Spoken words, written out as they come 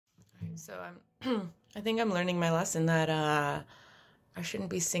So I think I'm learning my lesson that I shouldn't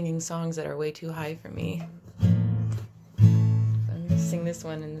be singing songs that are way too high for me. I'm gonna sing this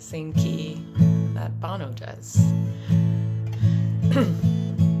one in the same key that Bono does.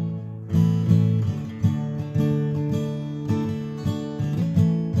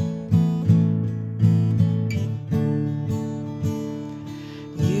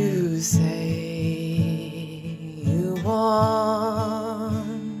 You say you want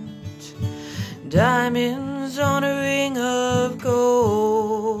diamonds on a ring of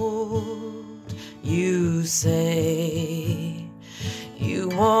gold. You say you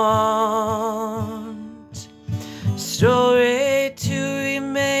want a story to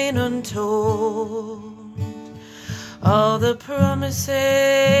remain untold. All the promises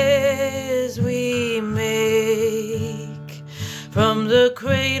we make from the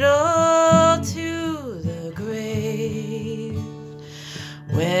cradle to the grave,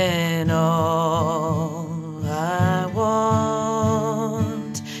 when all I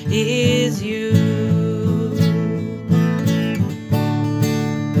want is you.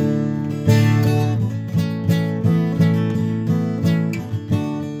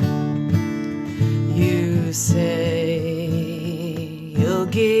 You say you'll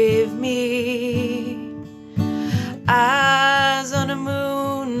give me eyes on a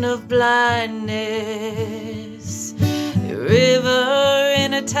moon of blindness, a river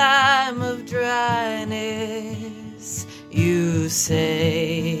in a time of dryness. You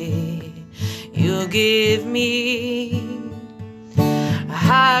say you'll give me a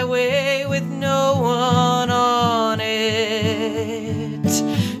highway with no one on it,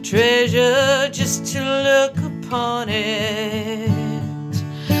 treasure just to look upon it,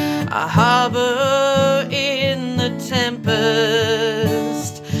 a harbor in the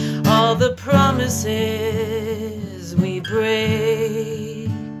tempest. All the promises we break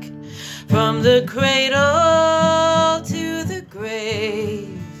from the cradle to the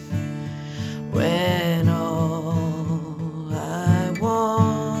grave, when all I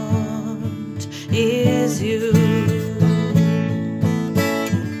want is you.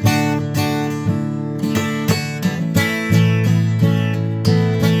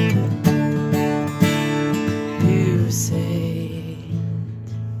 You say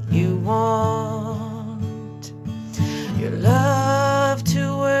you want your love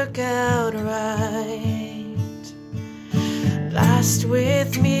to work out right, last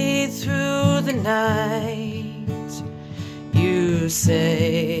with me through the night. You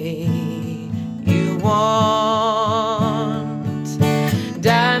say you want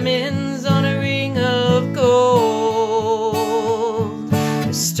diamonds on a ring of gold,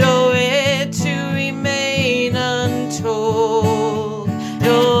 a story to remain untold,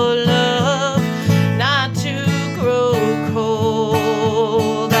 your love not to grow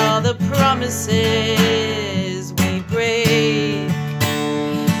cold. All the promises